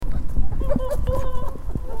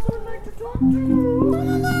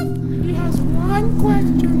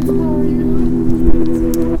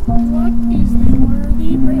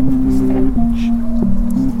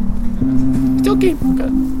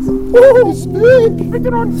me! Oh, stick! Stick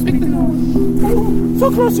it on, stick it on. Oh,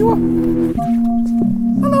 so close you are.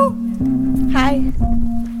 Hello. Hi.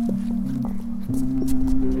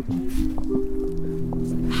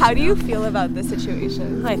 How do you feel about this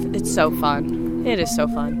situation? It's so fun. It is so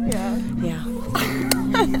fun. Yeah. Yeah.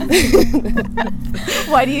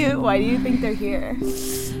 Why do you think they're here?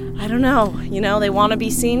 I don't know. They want to be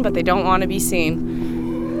seen, but they don't want to be seen.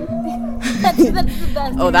 That's the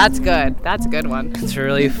best. Oh, that's good. That's a good one. It's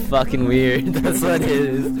really fucking weird. That's what it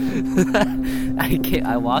is.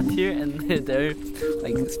 I walked here and they're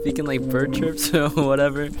like speaking like bird chirps or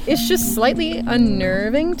whatever. It's just slightly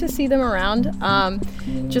unnerving to see them around.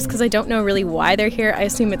 Just because I don't know really why they're here. I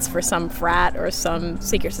assume it's for some frat or some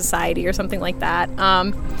secret society or something like that.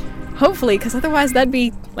 Hopefully, because otherwise that'd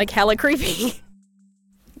be like hella creepy.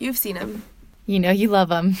 You've seen them. You love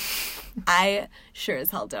them. I sure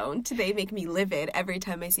as hell don't. They make me livid every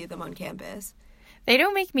time I see them on campus. They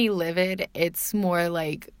don't make me livid. It's more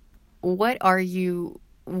like, what are you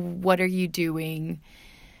doing?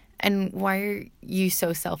 And why are you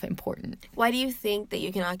so self-important? Why do you think that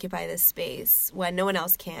you can occupy this space when no one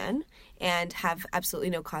else can and have absolutely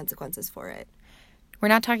no consequences for it? We're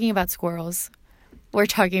not talking about squirrels. We're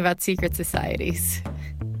talking about secret societies.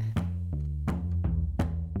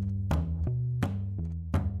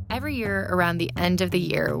 Every year around the end of the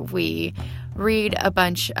year, we read a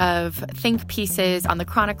bunch of think pieces on the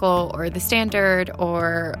Chronicle or the Standard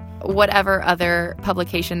or whatever other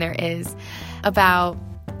publication there is about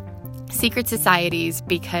secret societies,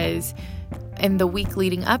 because in the week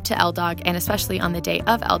leading up to LDOG, and especially on the day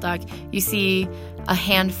of LDOG, you see a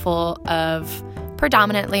handful of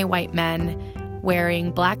predominantly white men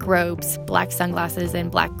wearing black robes, black sunglasses,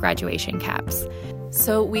 and black graduation caps.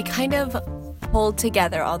 So we kind of pulled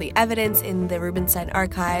together all the evidence in the Rubenstein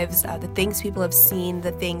archives, the things people have seen,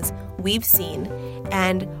 the things we've seen,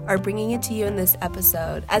 and are bringing it to you in this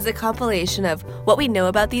episode as a compilation of what we know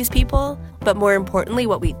about these people, but more importantly,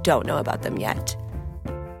 what we don't know about them yet.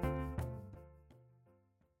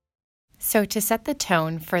 So to set the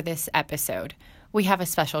tone for this episode, we have a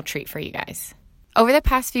special treat for you guys. Over the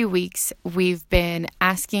past few weeks, we've been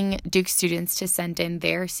asking Duke students to send in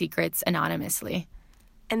their secrets anonymously.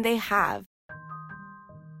 And they have.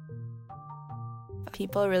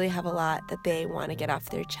 People really have a lot that they want to get off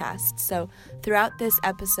their chest. So throughout this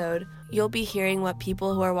episode, you'll be hearing what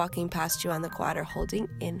people who are walking past you on the quad are holding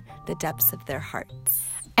in the depths of their hearts.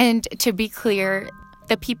 And to be clear,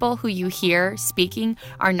 the people who you hear speaking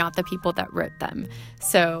are not the people that wrote them.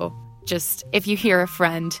 So just if you hear a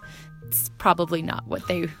friend, it's probably not what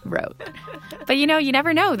they wrote. But you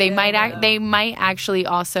never know. They might actually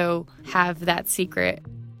also have that secret.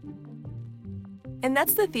 And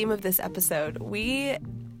that's the theme of this episode. We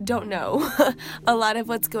don't know a lot of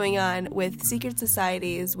what's going on with secret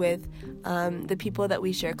societies, with the people that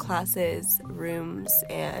we share classes, rooms,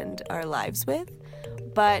 and our lives with.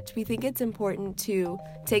 But we think it's important to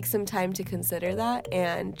take some time to consider that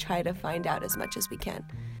and try to find out as much as we can.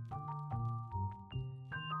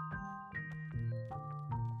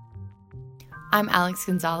 I'm Alex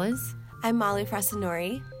Gonzalez. I'm Molly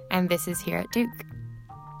Frasinori. And this is Here at Duke.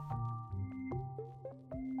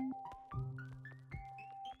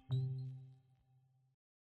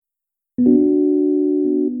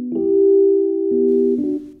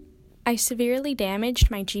 I severely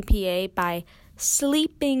damaged my GPA by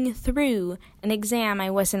sleeping through an exam I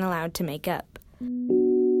wasn't allowed to make up.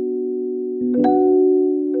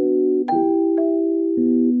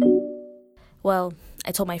 Well,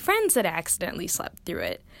 I told my friends that I accidentally slept through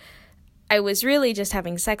it. I was really just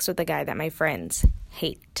having sex with a guy that my friends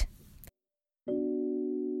hate.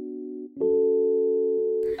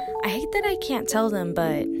 I hate that I can't tell them,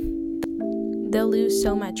 but they'll lose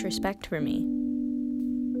so much respect for me.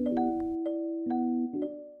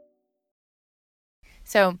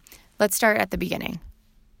 So let's start at the beginning.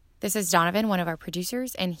 This is Donovan, one of our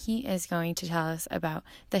producers, and he is going to tell us about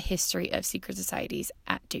the history of secret societies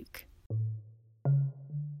at Duke.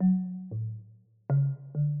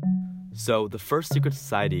 So the first secret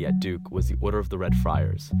society at Duke was the Order of the Red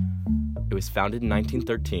Friars. It was founded in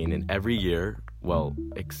 1913, and every year, well,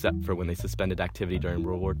 except for when they suspended activity during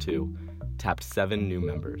World War II, tapped 7 new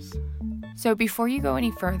members. So before you go any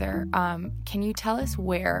further, can you tell us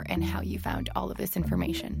where and how you found all of this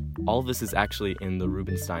information? All of this is actually in the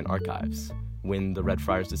Rubenstein archives. When the Red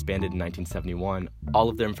Friars disbanded in 1971, all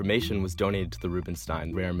of their information was donated to the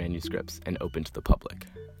Rubenstein rare manuscripts and open to the public.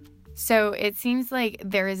 So it seems like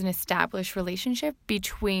there is an established relationship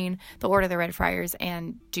between the Order of the Red Friars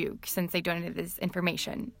and Duke since they donated this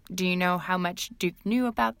information. Do you know how much Duke knew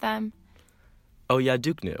about them? Oh yeah,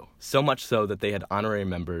 Duke knew. So much so that they had honorary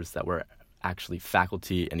members that were actually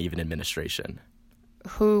faculty and even administration.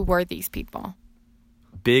 Who were these people?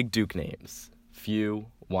 Big Duke names: Few,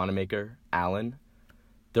 Wanamaker, Allen.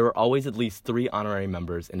 There were always at least 3 honorary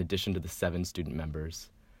members in addition to the 7 student members.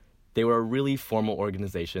 They were a really formal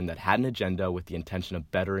organization that had an agenda with the intention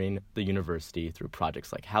of bettering the university through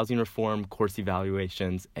projects like housing reform, course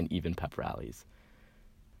evaluations, and even pep rallies.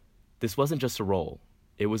 This wasn't just a role,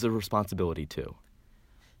 it was a responsibility too.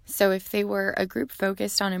 So if they were a group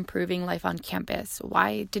focused on improving life on campus,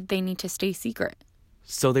 why did they need to stay secret?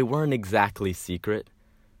 So they weren't exactly secret.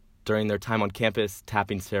 During their time on campus,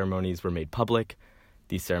 tapping ceremonies were made public.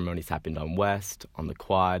 These ceremonies happened on West, on the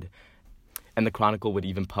Quad, and the Chronicle would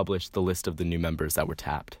even publish the list of the new members that were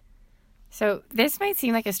tapped. So this might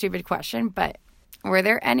seem like a stupid question, but were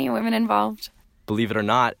there any women involved? Believe it or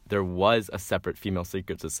not, there was a separate female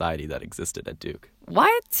secret society that existed at Duke.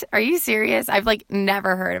 What? Are you serious? I've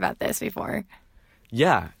never heard about this before.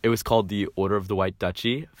 Yeah, it was called the Order of the White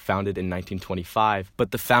Duchy, founded in 1925,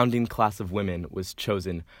 but the founding class of women was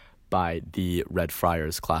chosen by the Red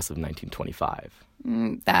Friars class of 1925.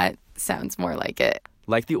 That sounds more like it.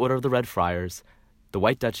 Like the Order of the Red Friars, the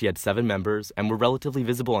White Duchy had 7 members and were relatively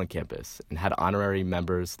visible on campus and had honorary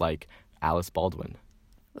members like Alice Baldwin.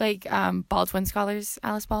 Like Baldwin Scholars,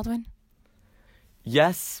 Alice Baldwin?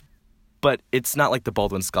 Yes, but it's not like the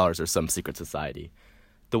Baldwin Scholars are some secret society.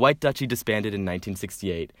 The White Duchy disbanded in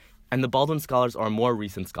 1968, and the Baldwin Scholars are a more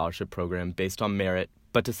recent scholarship program based on merit,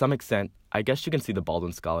 but to some extent, I guess you can see the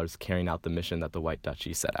Baldwin Scholars carrying out the mission that the White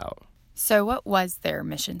Duchy set out. So what was their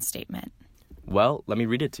mission statement? Well, let me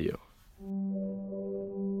read it to you.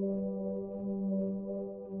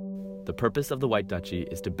 The purpose of the White Duchy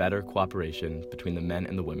is to better cooperation between the men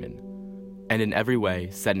and the women, and in every way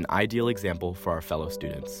set an ideal example for our fellow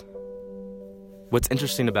students. What's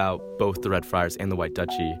interesting about both the Red Friars and the White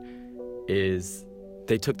Duchy is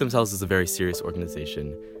they took themselves as a very serious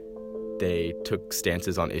organization. They took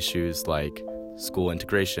stances on issues like school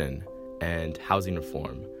integration and housing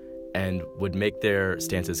reform, and would make their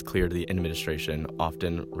stances clear to the administration,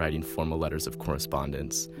 often writing formal letters of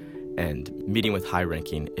correspondence and meeting with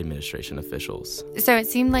high-ranking administration officials. So it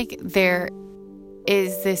seemed like there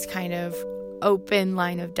is this kind of open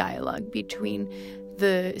line of dialogue between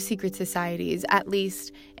the secret societies, at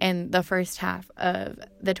least in the first half of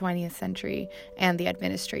the 20th century, and the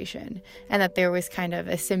administration, and that there was kind of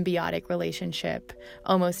a symbiotic relationship,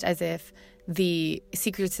 almost as if the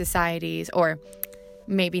secret societies, or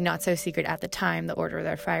maybe not so secret at the time, the Order of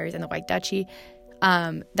the Friars and the White Duchy,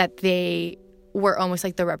 that they were almost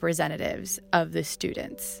like the representatives of the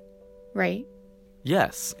students, right?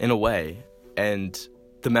 Yes, in a way. And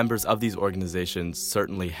the members of these organizations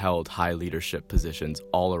certainly held high leadership positions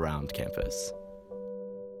all around campus.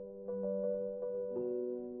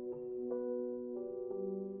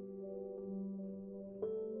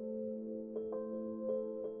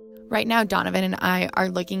 Right now, Donovan and I are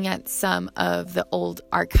looking at some of the old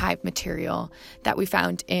archive material that we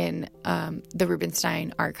found in the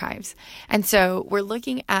Rubenstein archives. And so we're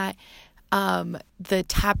looking at the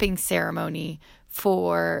tapping ceremony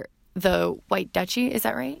for the White Duchy. Is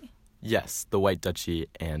that right? Yes, the White Duchy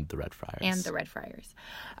and the Red Friars. And the Red Friars.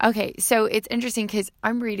 Okay, so it's interesting because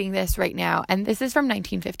I'm reading this right now, and this is from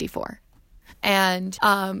 1954. And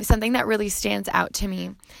something that really stands out to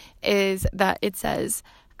me is that it says,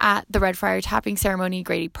 at the Red Friar tapping ceremony,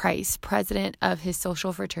 Grady Price, president of his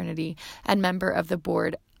social fraternity and member of the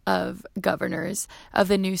board of governors of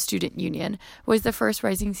the new student union, was the first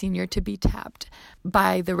rising senior to be tapped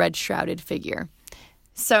by the red-shrouded figure.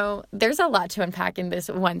 So there's a lot to unpack in this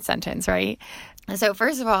one sentence, right? So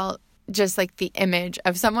first of all, just like the image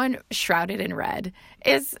of someone shrouded in red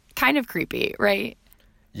is kind of creepy, right?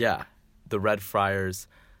 Yeah. The Red Friars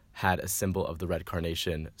had a symbol of the red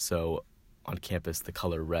carnation, so on campus, the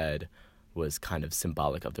color red was kind of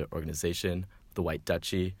symbolic of their organization. The White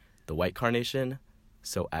Duchy, the white carnation.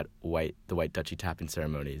 So at the White Duchy tapping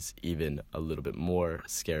ceremonies, even a little bit more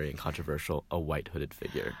scary and controversial, a white hooded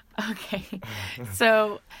figure. Okay.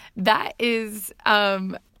 So that is,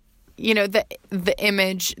 the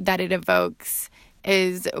image that it evokes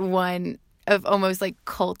is one of almost like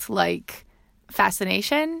cult-like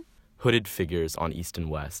fascination. Hooded figures on East and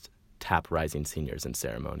West tap rising seniors in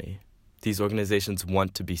ceremony. These organizations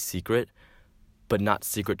want to be secret, but not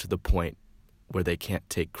secret to the point where they can't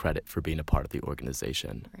take credit for being a part of the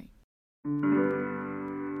organization. Right.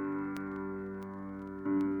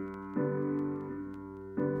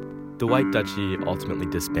 The White Duchy ultimately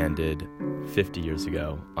disbanded 50 years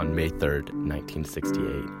ago on May 3rd,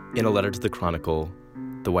 1968. In a letter to the Chronicle,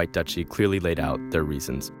 the White Duchy clearly laid out their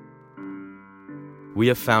reasons. We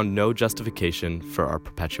have found no justification for our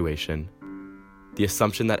perpetuation. The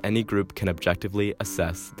assumption that any group can objectively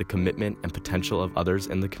assess the commitment and potential of others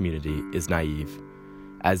in the community is naive,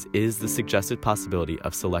 as is the suggested possibility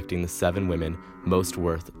of selecting the 7 women most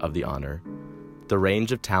worth of the honor. The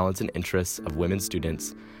range of talents and interests of women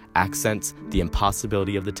students accents the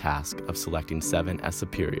impossibility of the task of selecting 7 as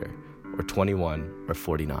superior, or 21 or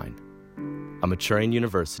 49. A maturing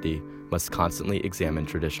university must constantly examine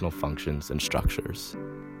traditional functions and structures.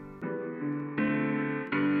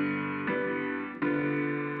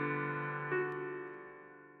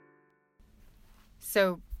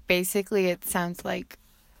 So basically, it sounds like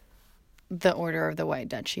the Order of the White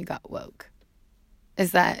Duchy got woke.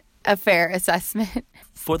 Is that a fair assessment?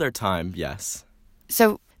 For their time, yes.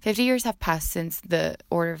 So 50 years have passed since the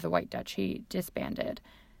Order of the White Duchy disbanded.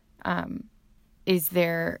 Is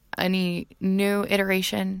there any new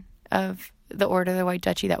iteration of the Order of the White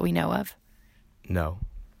Duchy that we know of? No.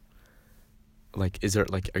 Are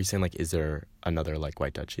you saying, is there another,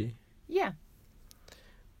 White Duchy? Yeah.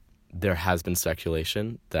 There has been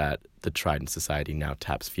speculation that the Trident Society now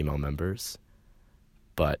taps female members,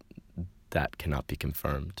 but that cannot be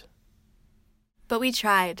confirmed. But we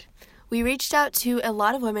tried. We reached out to a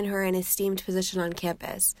lot of women who are in esteemed position on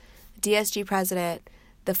campus. The DSG president,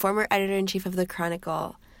 the former editor-in-chief of the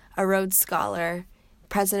Chronicle, a Rhodes Scholar,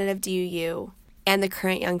 president of DUU, and the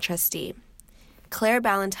current young trustee. Claire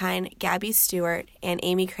Ballantyne, Gabby Stewart, and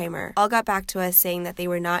Amy Kramer all got back to us saying that they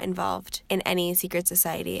were not involved in any secret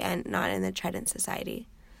society and not in the Trident Society.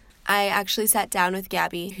 I actually sat down with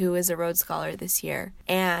Gabby, who is a Rhodes Scholar this year,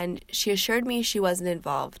 and she assured me she wasn't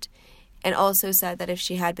involved, and also said that if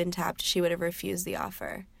she had been tapped, she would have refused the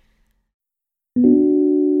offer.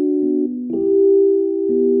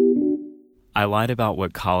 I lied about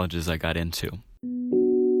what colleges I got into.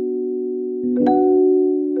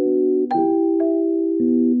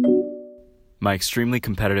 My extremely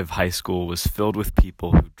competitive high school was filled with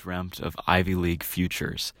people who dreamt of Ivy League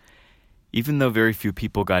futures. Even though very few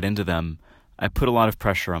people got into them, I put a lot of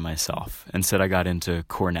pressure on myself and said I got into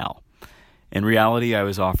Cornell. In reality, I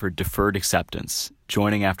was offered deferred acceptance,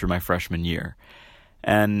 joining after my freshman year,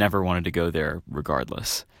 and never wanted to go there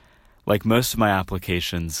regardless. Like most of my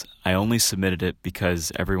applications, I only submitted it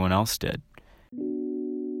because everyone else did.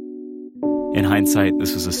 In hindsight,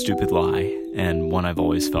 this was a stupid lie, and one I've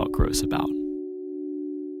always felt gross about.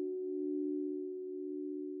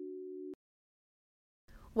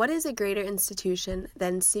 What is a greater institution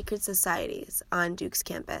than secret societies on Duke's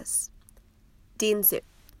campus? Dean Sue.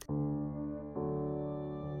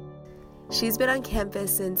 She's been on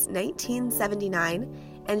campus since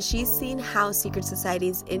 1979, and she's seen how secret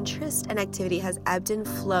societies' interest and activity has ebbed and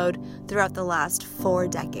flowed throughout the last 4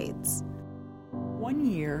 decades. One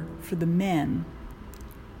year, for the men,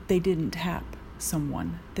 they didn't tap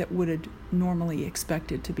someone that would have normally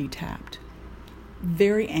expected to be tapped.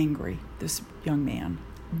 Very angry, this young man,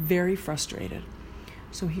 very frustrated.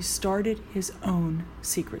 So he started his own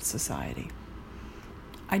secret society.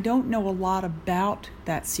 I don't know a lot about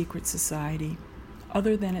that secret society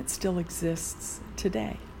other than it still exists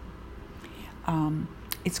today.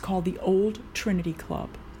 It's called the Old Trinity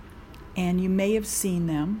Club, and you may have seen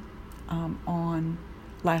them on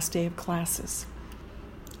last day of classes.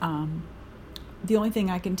 The only thing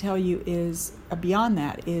I can tell you is, beyond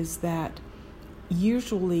that, is that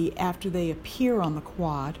usually after they appear on the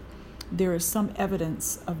quad, there is some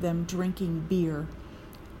evidence of them drinking beer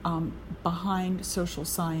behind social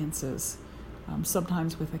sciences,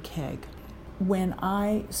 sometimes with a keg. When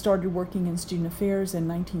I started working in student affairs in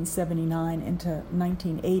 1979 into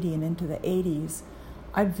 1980 and into the 80s,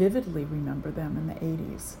 I vividly remember them in the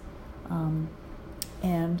 80s.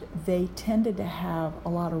 And they tended to have a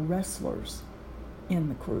lot of wrestlers in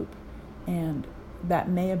the group. And that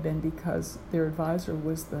may have been because their advisor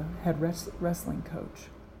was the head wrestling coach.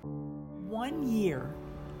 1 year,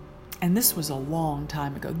 and this was a long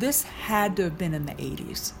time ago. This had to have been in the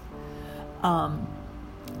 80s.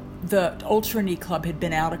 The Old Trinity Club had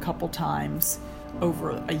been out a couple times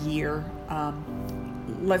over a year.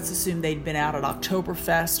 Let's assume they'd been out at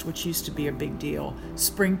Oktoberfest, which used to be a big deal,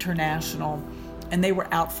 Spring International, and they were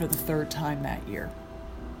out for the 3rd time that year.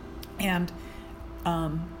 And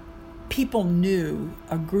people knew,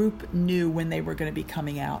 a group knew when they were going to be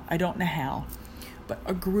coming out. I don't know how, but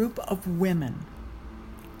a group of women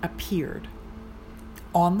appeared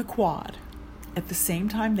on the quad at the same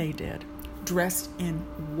time they did, dressed in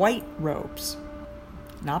white robes,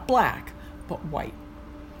 not black, but white.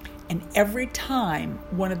 And every time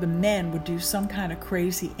one of the men would do some kind of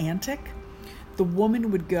crazy antic, the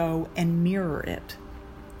woman would go and mirror it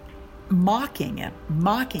mocking him,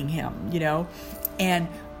 you know, and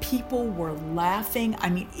people were laughing. I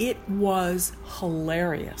mean, it was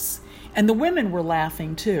hilarious. And the women were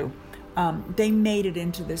laughing too. They made it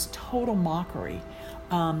into this total mockery.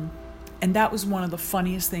 And that was one of the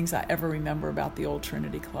funniest things I ever remember about the old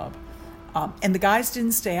Trinity Club. And the guys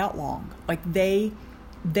didn't stay out long. Like they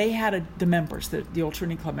had the members, the old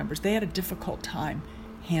Trinity Club members, they had a difficult time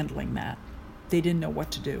handling that. They didn't know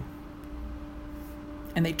what to do.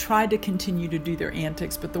 And they tried to continue to do their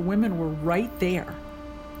antics, but the women were right there.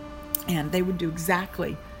 And they would do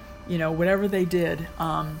exactly, you know, whatever they did.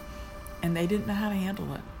 And they didn't know how to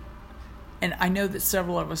handle it. And I know that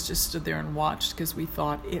several of us just stood there and watched because we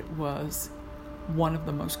thought it was one of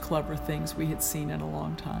the most clever things we had seen in a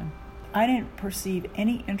long time. I didn't perceive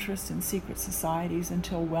any interest in secret societies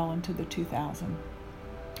until well into the 2000s.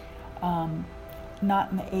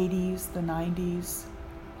 Not in the 80s, the 90s,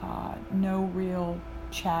 no real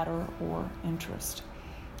chatter or interest.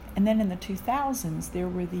 And then in the 2000s, there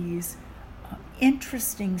were these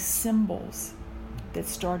interesting symbols that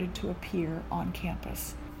started to appear on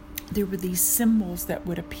campus. There were these symbols that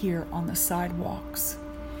would appear on the sidewalks.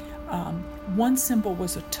 One symbol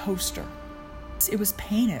was a toaster. It was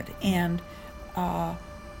painted, and I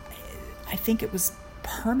think it was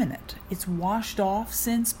permanent. It's washed off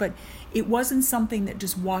since, but it wasn't something that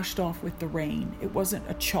just washed off with the rain. It wasn't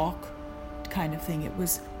a chalk kind of thing. It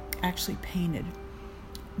was actually painted.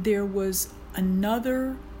 There was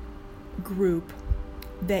another group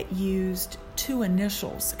that used two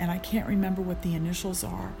initials, and I can't remember what the initials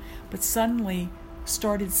are, but suddenly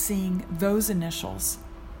started seeing those initials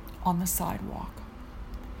on the sidewalk.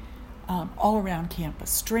 All around campus,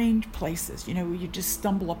 strange places, you know, you just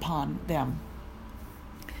stumble upon them.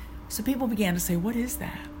 So people began to say, what is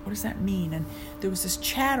that? What does that mean? And there was this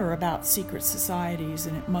chatter about secret societies,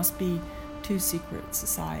 and it must be two secret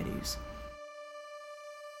societies.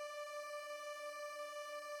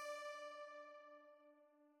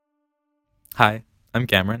 Hi, I'm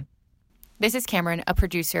Cameron. This is Cameron, a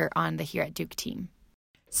producer on the Here at Duke team.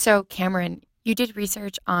 So, Cameron, you did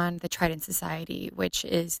research on the Trident Society, which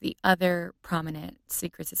is the other prominent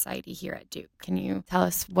secret society here at Duke. Can you tell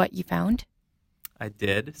us what you found? I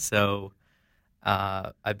did. So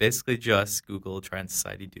I basically just Googled Trident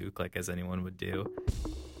Society Duke, like as anyone would do.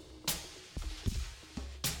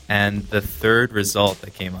 And the third result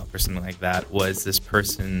that came up or something like that was this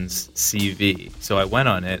person's CV. So I went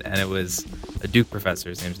on it, and it was a Duke professor.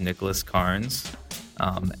 His name's Nicholas Carnes.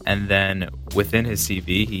 And then within his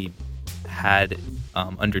CV, he had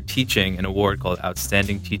under teaching an award called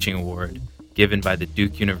Outstanding Teaching Award given by the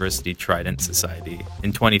Duke University Trident Society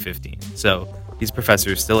in 2015. So he's a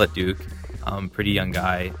professor still at Duke, pretty young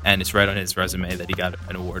guy, and it's right on his resume that he got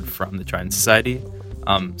an award from the Trident Society.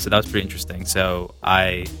 So that was pretty interesting. So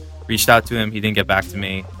I reached out to him. He didn't get back to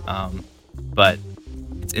me, but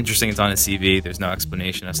it's interesting. It's on his CV. There's no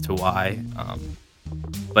explanation as to why.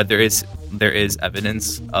 But there is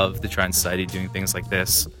evidence of the Trident Society doing things like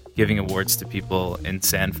this, giving awards to people in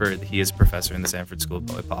Sanford. He is a professor in the Sanford School of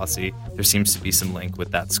Public Policy. There seems to be some link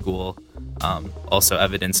with that school. Also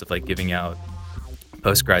evidence of like giving out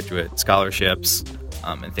postgraduate scholarships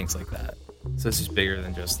and things like that. So this is bigger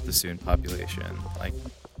than just the student population. Like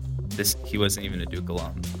this, he wasn't even a Duke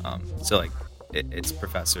alum. So like it's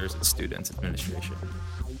professors, it's students, administration.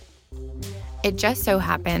 It just so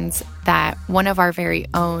happens that one of our very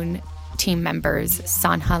own team members,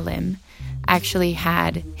 Sanha Lim, actually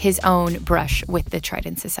had his own brush with the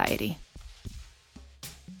Trident Society.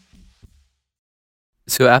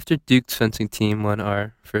 So after Duke's fencing team won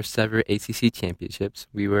our first ever ACC championships,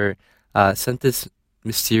 we were sent this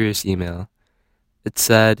mysterious email. It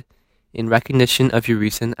said, "In recognition of your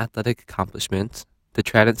recent athletic accomplishments, the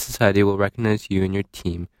Trident Society will recognize you and your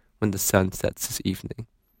team when the sun sets this evening.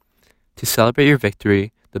 To celebrate your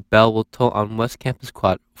victory, the bell will toll on West Campus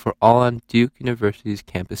Quad for all on Duke University's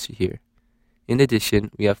campus to hear. In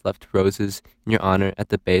addition, we have left roses in your honor at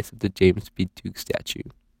the base of the James B. Duke statue."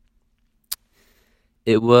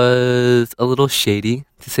 It was a little shady,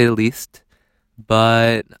 to say the least,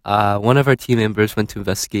 but one of our team members went to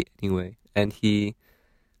investigate anyway, and he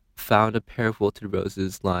found a pair of wilted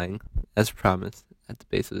roses lying, as promised, at the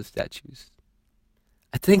base of the statues.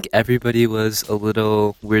 I think everybody was a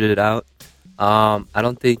little weirded out. I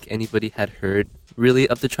don't think anybody had heard really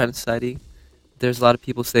of the Trident Society. There's a lot of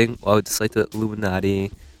people saying, "Oh, it's like the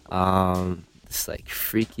Illuminati. It's like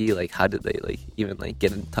freaky. Like, how did they even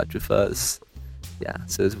get in touch with us?" Yeah,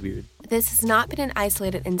 so it's weird. This has not been an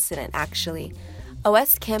isolated incident, actually. A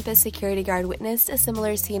West Campus security guard witnessed a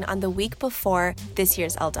similar scene on the week before this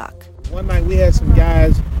year's LDOC. One night we had some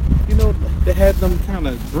guys You know, they had them kind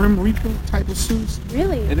of Grim Reaper type of suits.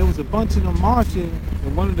 Really? And there was a bunch of them marching,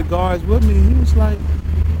 and one of the guards with me, he was like,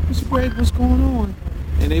 Mr. Gregg, what's going on?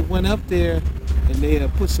 And they went up there, and they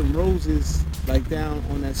put some roses, like, down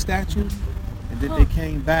on that statue, and then they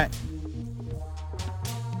came back.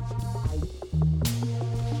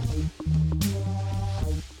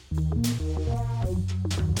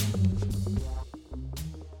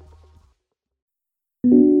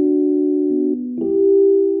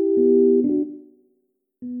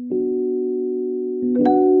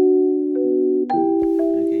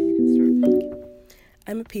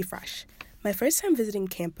 I'm a P-Fresh. My first time visiting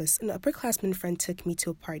campus, an upperclassman friend took me to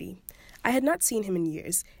a party. I had not seen him in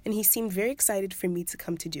years, and he seemed very excited for me to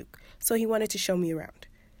come to Duke, so he wanted to show me around.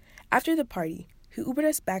 After the party, he Ubered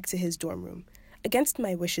us back to his dorm room, against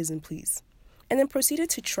my wishes and pleas, and then proceeded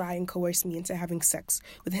to try and coerce me into having sex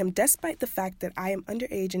with him despite the fact that I am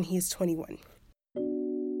underage and he is 21.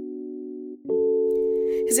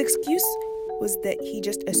 His excuse was that he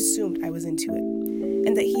just assumed I was into it,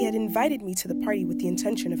 and that he had invited me to the party with the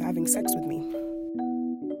intention of having sex with me.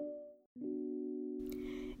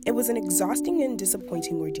 It was an exhausting and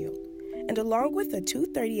disappointing ordeal, and along with a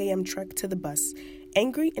 2:30 a.m. trek to the bus,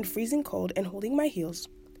 angry and freezing cold and holding my heels,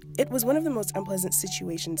 it was one of the most unpleasant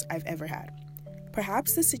situations I've ever had.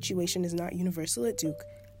 Perhaps the situation is not universal at Duke,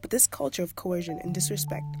 but this culture of coercion and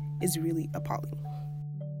disrespect is really appalling.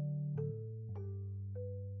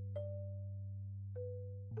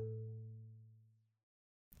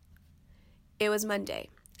 It was Monday,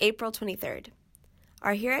 April 23rd.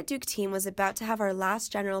 Our Here at Duke team was about to have our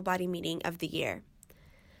last general body meeting of the year.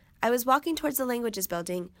 I was walking towards the languages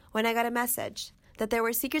building when I got a message that there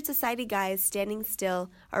were secret society guys standing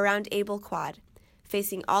still around Able Quad,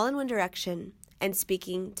 facing all in one direction and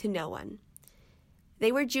speaking to no one.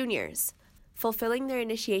 They were juniors, fulfilling their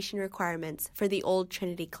initiation requirements for the Old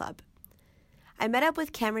Trinity Club. I met up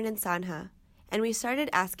with Cameron and Sanha, and we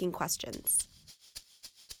started asking questions.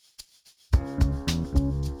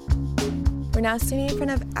 We're now standing in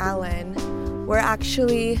front of Alan. We're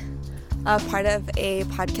actually a part of a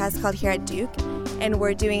podcast called Here at Duke, and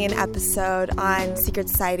we're doing an episode on secret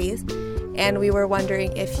societies, and we were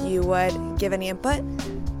wondering if you would give any input.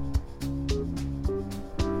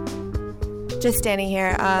 Just standing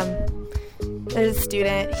here. There's a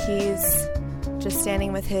student. He's just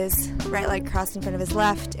standing with his right leg crossed in front of his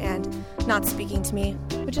left and not speaking to me,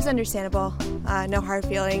 which is understandable. No hard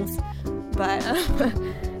feelings, but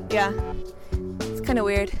yeah. Kind of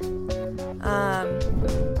weird.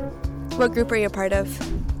 What group are you a part of?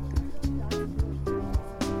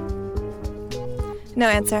 No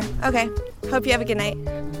answer. Okay. Hope you have a good night.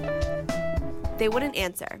 They wouldn't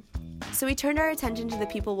answer, so we turned our attention to the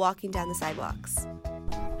people walking down the sidewalks.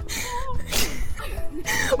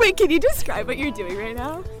 Wait, can you describe what you're doing right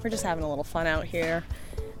now? We're just having a little fun out here.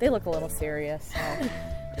 They look a little serious. So.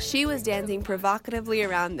 She was dancing provocatively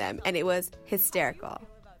around them, and it was hysterical.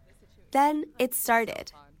 Then it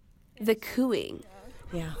started. The cooing.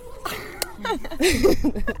 Yeah.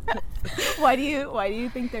 Why do you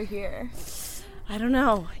think they're here? I don't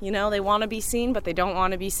know. You know, they want to be seen, but they don't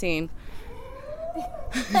want to be seen.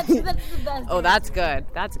 That's the best. Oh, that's good.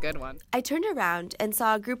 That's a good one. I turned around and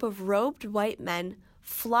saw a group of robed white men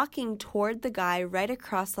flocking toward the guy right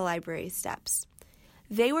across the library steps.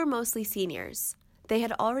 They were mostly seniors. They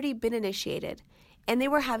had already been initiated, and they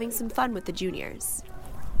were having some fun with the juniors.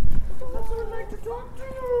 I would like to talk to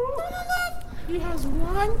you. He has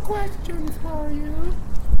one question for you.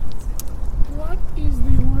 What is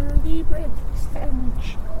the worthy breakfast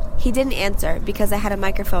sandwich? He didn't answer because I had a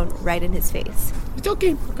microphone right in his face. It's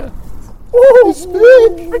okay. Oh,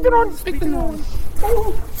 speak! Speak it on! Speak it on!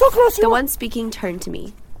 Oh, so close you The one speaking turned to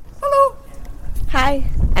me. Hello! Hi,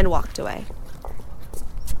 and walked away.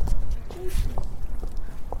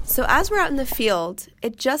 So as we're out in the field,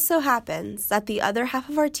 it just so happens that the other half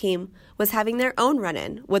of our team was having their own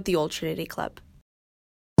run-in with the Old Trinity Club.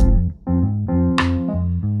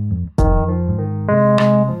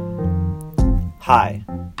 Hi,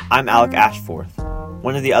 I'm Alec Ashforth,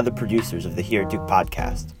 one of the other producers of the Here at Duke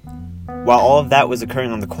podcast. While all of that was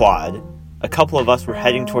occurring on the quad, a couple of us were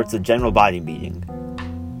heading towards the general body meeting.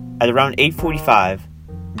 At around 8:45,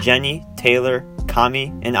 Jenny, Taylor,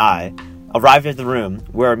 Kami, and I arrived at the room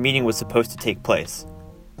where our meeting was supposed to take place.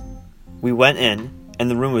 We went in, and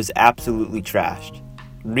the room was absolutely trashed,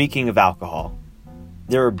 reeking of alcohol.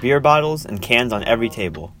 There were beer bottles and cans on every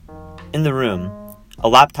table. In the room, a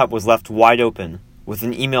laptop was left wide open, with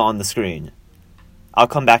an email on the screen. I'll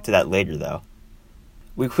come back to that later, though.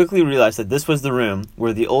 We quickly realized that this was the room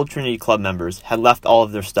where the Old Trinity Club members had left all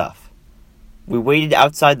of their stuff. We waited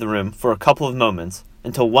outside the room for a couple of moments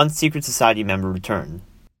until one secret society member returned.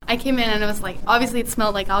 I came in and it was like, obviously it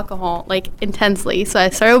smelled like alcohol, like intensely. So I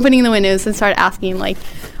started opening the windows and started asking like,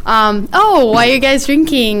 oh, why are you guys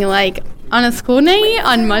drinking? Like on a school night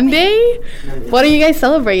on Monday? What are you guys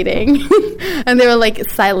celebrating? And they were like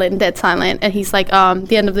silent, dead silent. And he's like,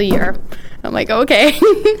 the end of the year. I'm like, okay.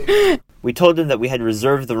 We told him that we had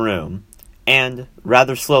reserved the room, and,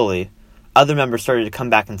 rather slowly, other members started to come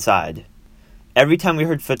back inside. Every time we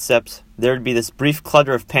heard footsteps, there would be this brief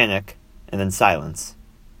clutter of panic, and then silence.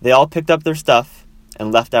 They all picked up their stuff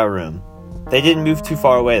and left our room. They didn't move too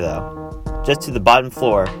far away, though, just to the bottom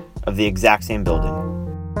floor of the exact same building.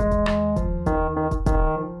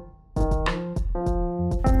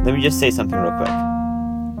 Let me just say something real quick.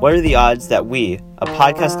 What are the odds that we, a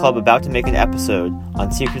podcast club about to make an episode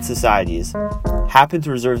on secret societies, happen to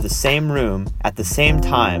reserve the same room at the same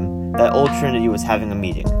time that Old Trinity was having a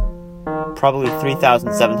meeting? Probably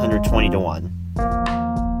 3,720 to 1.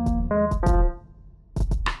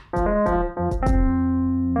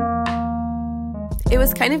 It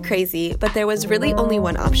was kind of crazy, but there was really only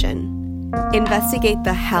one option. Investigate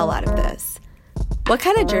the hell out of this. What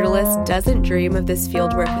kind of journalist doesn't dream of this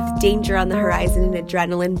fieldwork with danger on the horizon and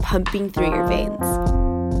adrenaline pumping through your veins?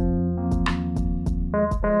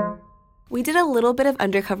 We did a little bit of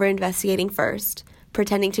undercover investigating first,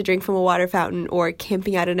 pretending to drink from a water fountain or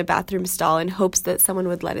camping out in a bathroom stall in hopes that someone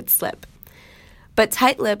would let it slip. But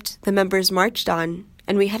tight-lipped, the members marched on,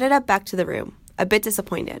 and we headed up back to the room, a bit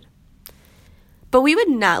disappointed. But we would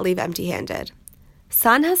not leave empty-handed.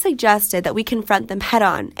 Sanha suggested that we confront them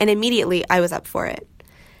head-on, and immediately I was up for it.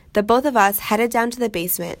 The both of us headed down to the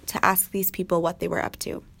basement to ask these people what they were up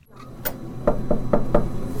to.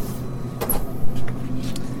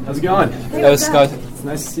 How's it going? Hey, Scott. It's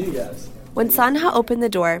nice to see you guys. When Sanha opened the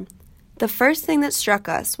door, the first thing that struck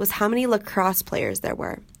us was how many lacrosse players there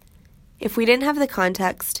were. If we didn't have the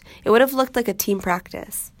context, it would have looked like a team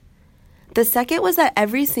practice. The second was that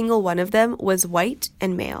every single one of them was white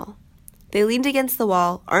and male. They leaned against the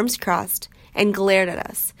wall, arms crossed, and glared at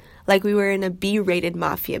us like we were in a B-rated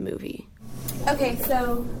mafia movie. Okay,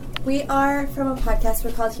 so we are from a podcast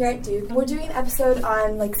we're called Here at Duke. We're doing an episode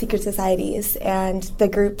on like secret societies and the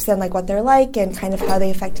groups and like what they're like and kind of how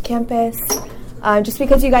they affect campus. Just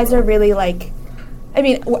because you guys are really like, I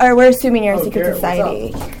mean, we're assuming you're a secret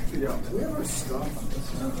society.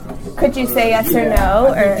 Could you say yes or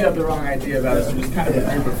no? I think you have the wrong idea about us. We're just kind of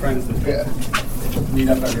a group of friends that meet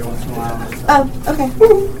up every once in a while. Oh,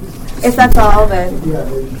 okay. If that's all, then.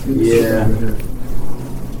 Yeah.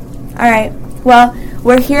 All right. Well,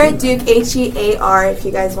 we're here at Duke, HEAR, if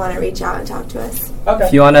you guys want to reach out and talk to us. Okay.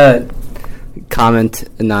 If you want to comment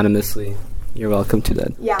anonymously, you're welcome to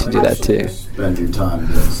that. Yeah, to do that too. Spend your time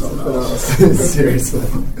doing something else. Seriously.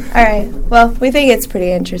 All right. Well, we think it's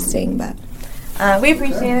pretty interesting, but we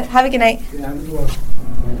appreciate it. Have a good night. Yeah, as well.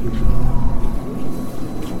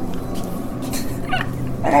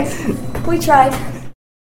 All right. We tried.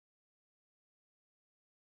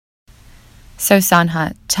 So,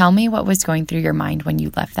 Sanha, tell me what was going through your mind when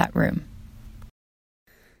you left that room.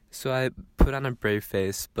 So I put on a brave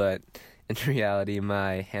face, but in reality,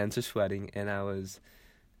 my hands are sweating, and I was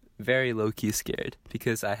very low-key scared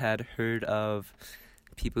because I had heard of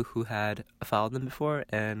people who had followed them before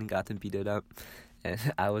and got them beaten up,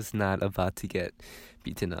 and I was not about to get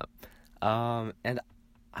beaten up. And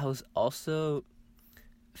I was also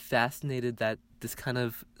fascinated that this kind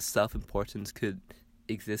of self-importance could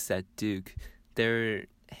exist at Duke. They're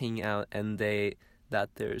hanging out and they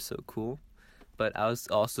thought they were so cool, but I was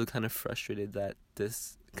also kind of frustrated that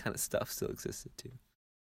this kind of stuff still existed too.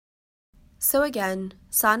 So again,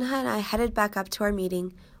 Sanha and I headed back up to our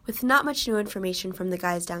meeting with not much new information from the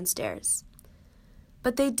guys downstairs.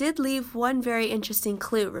 But they did leave one very interesting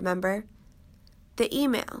clue, remember? The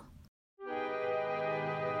email.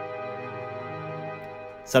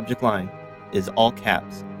 Subject line is all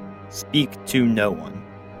caps. Speak to no one.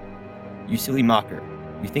 You silly mocker,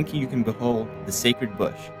 you think you can behold the sacred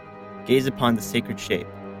bush, gaze upon the sacred shape,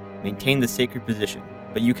 maintain the sacred position,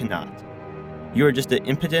 but you cannot. You are just an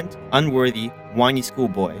impotent, unworthy, whiny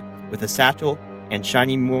schoolboy with a satchel and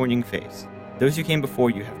shiny morning face. Those who came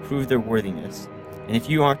before you have proved their worthiness, and if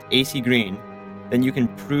you aren't AC Green, then you can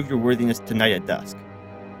prove your worthiness tonight at dusk.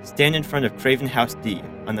 Stand in front of Craven House D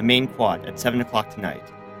on the main quad at 7 o'clock tonight.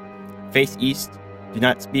 Face east, do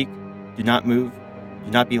not speak, do not move,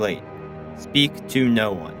 do not be late. Speak to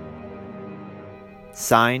no one.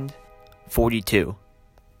 Signed, 42.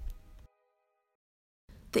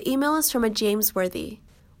 The email is from a James Worthy.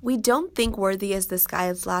 We don't think Worthy is this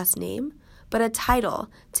guy's last name, but a title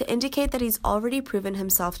to indicate that he's already proven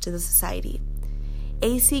himself to the society.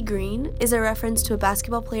 AC Green is a reference to a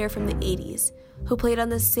basketball player from the 80s who played on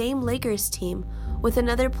the same Lakers team with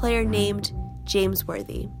another player named James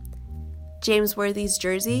Worthy. James Worthy's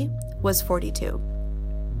jersey was 42.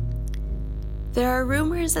 There are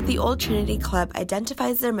rumors that the Old Trinity Club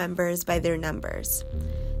identifies their members by their numbers.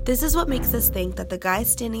 This is what makes us think that the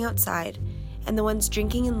guys standing outside and the ones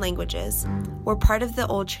drinking in languages were part of the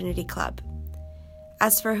Old Trinity Club.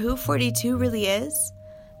 As for who 42 really is,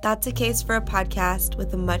 that's a case for a podcast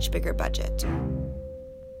with a much bigger budget.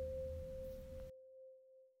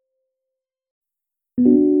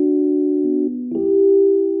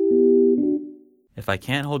 If I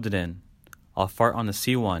can't hold it in, I'll fart on the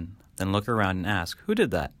C1, then look around and ask, who did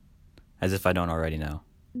that? As if I don't already know.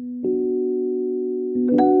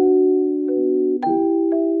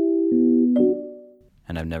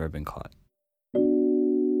 And I've never been caught.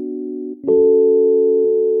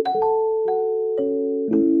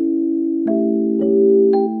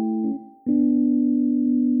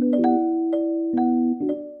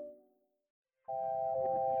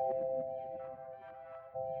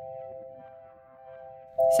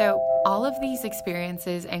 So all of these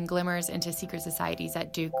experiences and glimmers into secret societies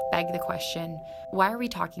at Duke beg the question, why are we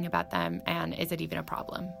talking about them, and is it even a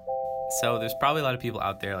problem? So there's probably a lot of people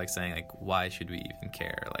out there saying why should we even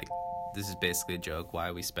care? This is basically a joke. Why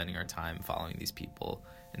are we spending our time following these people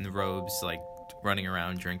in the robes, running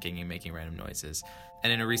around drinking and making random noises?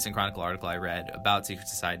 And in a recent Chronicle article I read about secret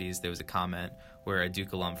societies, there was a comment where a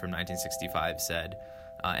Duke alum from 1965 said,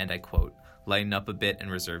 and I quote, "Lighten up a bit and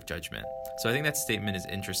reserve judgment." So I think that statement is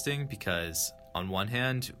interesting because on one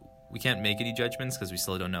hand, we can't make any judgments because we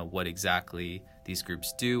still don't know what exactly these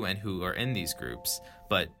groups do and who are in these groups.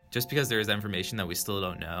 But just because there is information that we still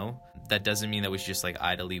don't know, that doesn't mean that we should just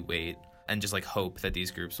idly wait and just hope that these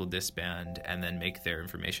groups will disband and then make their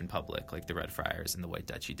information public like the Red Friars and the White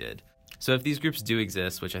Duchy did. So if these groups do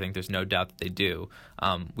exist, which I think there's no doubt that they do,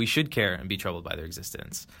 we should care and be troubled by their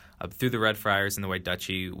existence. Through the Red Friars and the White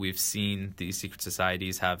Duchy, we've seen these secret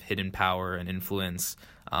societies have hidden power and influence,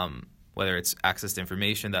 whether it's access to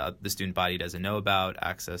information that the student body doesn't know about,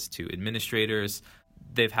 access to administrators.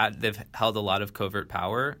 They've held a lot of covert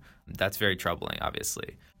power. That's very troubling,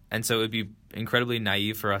 obviously. And so it would be incredibly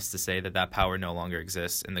naive for us to say that power no longer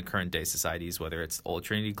exists in the current day societies, whether it's Old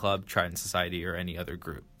Trinity Club, Trident Society, or any other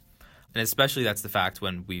group. And especially that's the fact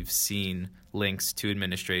when we've seen links to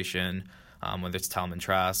administration, whether it's Talman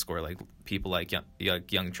Trask or people like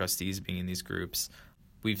young trustees being in these groups.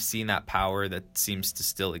 We've seen that power that seems to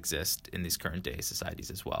still exist in these current day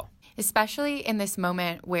societies as well. Especially in this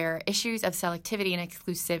moment where issues of selectivity and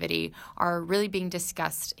exclusivity are really being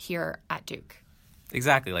discussed here at Duke.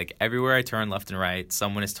 Exactly. Everywhere I turn left and right,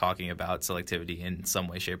 someone is talking about selectivity in some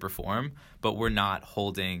way, shape, or form, but we're not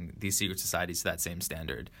holding these secret societies to that same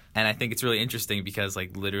standard. And I think it's really interesting because,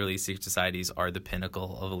 literally secret societies are the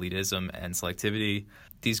pinnacle of elitism and selectivity.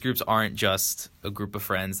 These groups aren't just a group of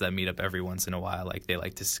friends that meet up every once in a while like they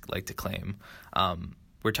like to claim.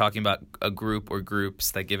 We're talking about a group or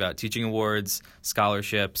groups that give out teaching awards,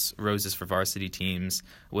 scholarships, roses for varsity teams,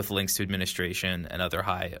 with links to administration and other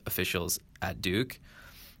high officials at Duke.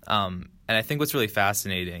 And I think what's really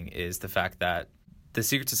fascinating is the fact that the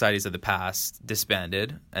secret societies of the past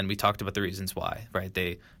disbanded, and we talked about the reasons why, right?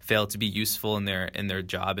 They failed to be useful in their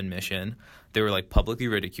job and mission. They were publicly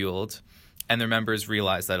ridiculed, and their members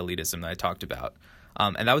realized that elitism that I talked about.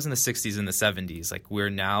 And that was in the 60s and the 70s.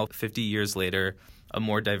 We're now 50 years later, a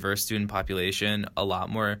more diverse student population, a lot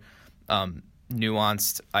more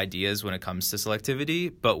nuanced ideas when it comes to selectivity,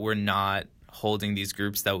 but we're not holding these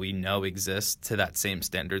groups that we know exist to that same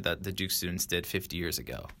standard that the Duke students did 50 years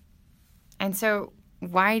ago. And so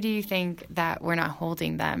why do you think that we're not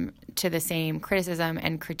holding them to the same criticism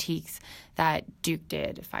and critiques that Duke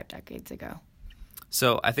did 5 decades ago?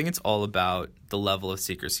 So I think it's all about the level of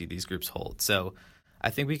secrecy these groups hold. So I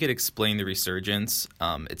think we could explain the resurgence.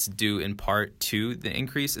 It's due in part to the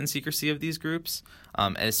increase in secrecy of these groups,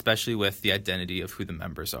 and especially with the identity of who the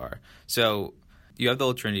members are. So you have the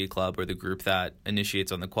Old Trinity Club, or the group that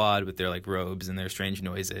initiates on the quad with their robes and their strange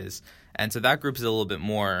noises. And so that group is a little bit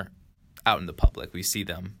more out in the public. We see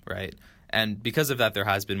them, right? And because of that, there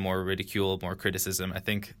has been more ridicule, more criticism. I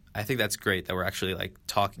think that's great that we're actually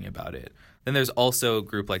talking about it. Then there's also a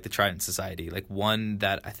group like the Trident Society, one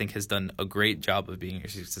that I think has done a great job of being a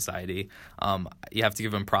secret society. You have to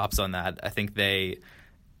give them props on that. I think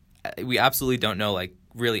we absolutely don't know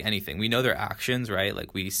really anything. We know their actions, right?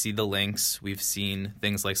 We see the links, we've seen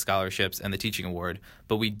things like scholarships and the teaching award,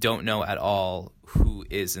 but we don't know at all who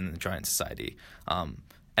is in the Trident Society.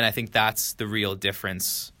 And I think that's the real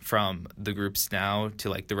difference from the groups now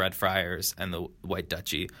to the Red Friars and the White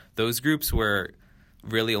Duchy. Those groups were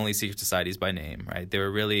really only secret societies by name, right? They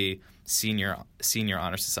were really senior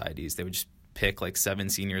honor societies. They would just pick like 7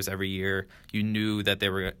 seniors every year. You knew that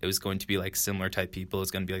it was going to be like similar type people. It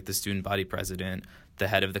was going to be like the student body president, the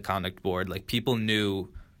head of the conduct board. Like people knew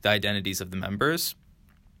the identities of the members.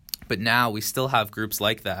 But now we still have groups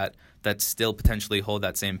like that still potentially hold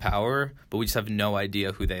that same power, but we just have no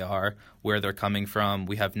idea who they are, where they're coming from.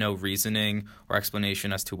 We have no reasoning or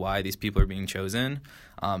explanation as to why these people are being chosen.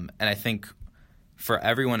 And I think for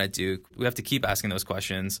everyone at Duke, we have to keep asking those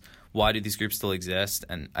questions. Why do these groups still exist?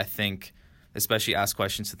 And I think especially ask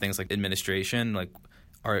questions to things like administration, like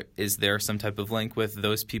is there some type of link with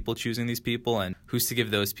those people choosing these people, and who's to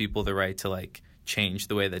give those people the right to like change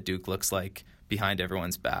the way that Duke looks like behind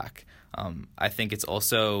everyone's back? I think it's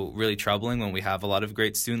also really troubling when we have a lot of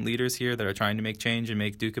great student leaders here that are trying to make change and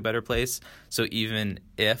make Duke a better place. So even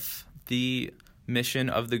if the mission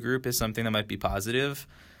of the group is something that might be positive,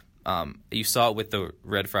 you saw it with the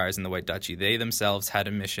Red Friars and the White Duchy. They themselves had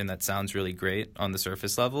a mission that sounds really great on the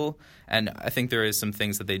surface level, and I think there is some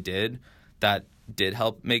things that they did that did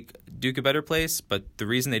help make Duke a better place, but the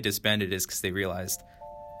reason they disbanded is because they realized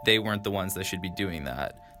they weren't the ones that should be doing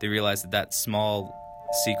that. They realized that small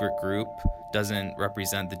secret group doesn't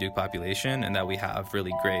represent the Duke population, and that we have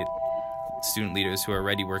really great student leaders who are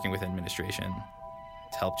already working with administration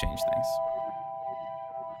to help change things.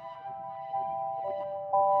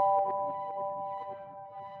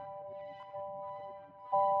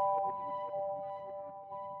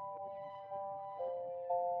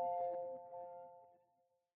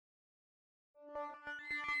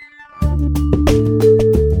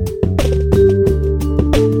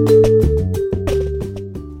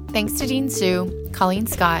 Thanks to Dean Sue, Colleen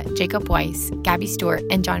Scott, Jacob Weiss, Gabby Stewart,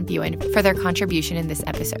 and John Buin for their contribution in this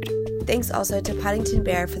episode. Thanks also to Paddington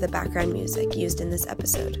Bear for the background music used in this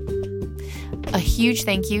episode. A huge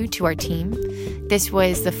thank you to our team. This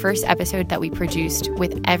was the first episode that we produced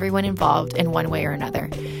with everyone involved in one way or another.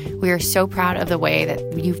 We are so proud of the way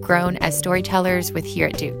that you've grown as storytellers with Here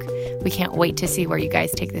at Duke. We can't wait to see where you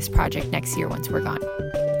guys take this project next year once we're gone.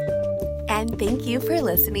 And thank you for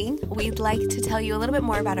listening. We'd like to tell you a little bit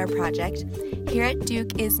more about our project. Here at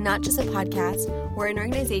Duke is not just a podcast. We're an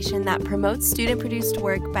organization that promotes student-produced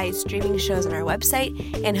work by streaming shows on our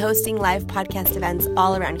website and hosting live podcast events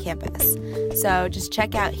all around campus. So just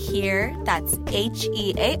check out Here, that's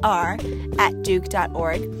HEAR, at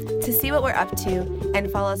duke.org to see what we're up to, and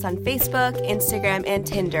follow us on Facebook, Instagram, and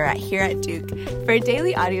Tinder at Here at Duke for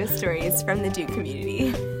daily audio stories from the Duke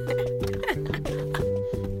community.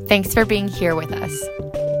 Thanks for being here with us.